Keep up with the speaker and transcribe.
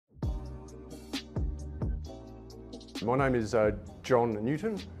My name is John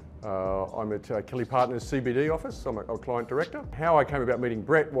Newton. I'm at Kelly Partners CBD Office. I'm a client director. How I came about meeting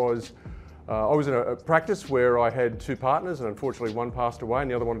Brett was I was in a practice where I had two partners, and unfortunately one passed away and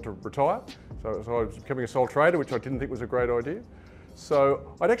the other wanted to retire. So I was becoming a sole trader, which I didn't think was a great idea.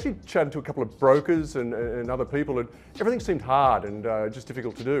 So I'd actually chatted to a couple of brokers and other people, and everything seemed hard and just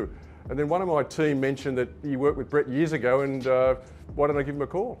difficult to do. And then one of my team mentioned that he worked with Brett years ago, and why don't I give him a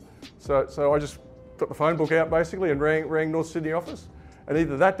call? So I just got the phone book out basically and rang North Sydney office. And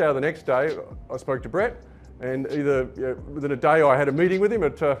either that day or the next day, I spoke to Brett, and either within a day I had a meeting with him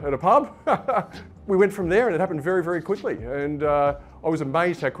at a pub. We went from there, and it happened very, very quickly. And I was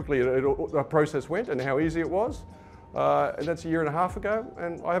amazed how quickly the process went and how easy it was. And that's a year and a half ago,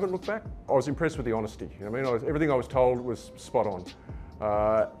 and I haven't looked back. I was impressed with the honesty. I mean, everything I was told was spot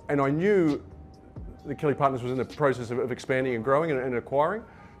on. And I knew that Kelly Partners was in the process of expanding and growing and acquiring.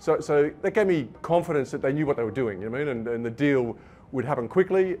 So that gave me confidence that they knew what they were doing, you know what I mean? And the deal would happen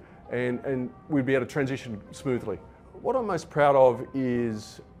quickly, and we'd be able to transition smoothly. What I'm most proud of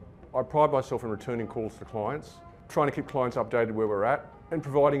is I pride myself in returning calls to clients, trying to keep clients updated where we're at, and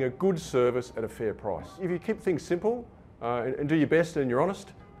providing a good service at a fair price. If you keep things simple and do your best and you're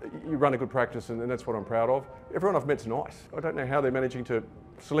honest, you run a good practice, and that's what I'm proud of. Everyone I've met's nice. I don't know how they're managing to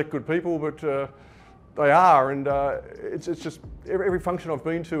select good people, but they are, and it's just every function I've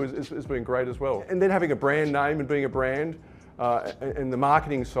been to has been great as well. And then having a brand name and being a brand and the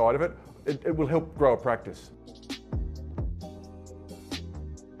marketing side of it, it will help grow a practice.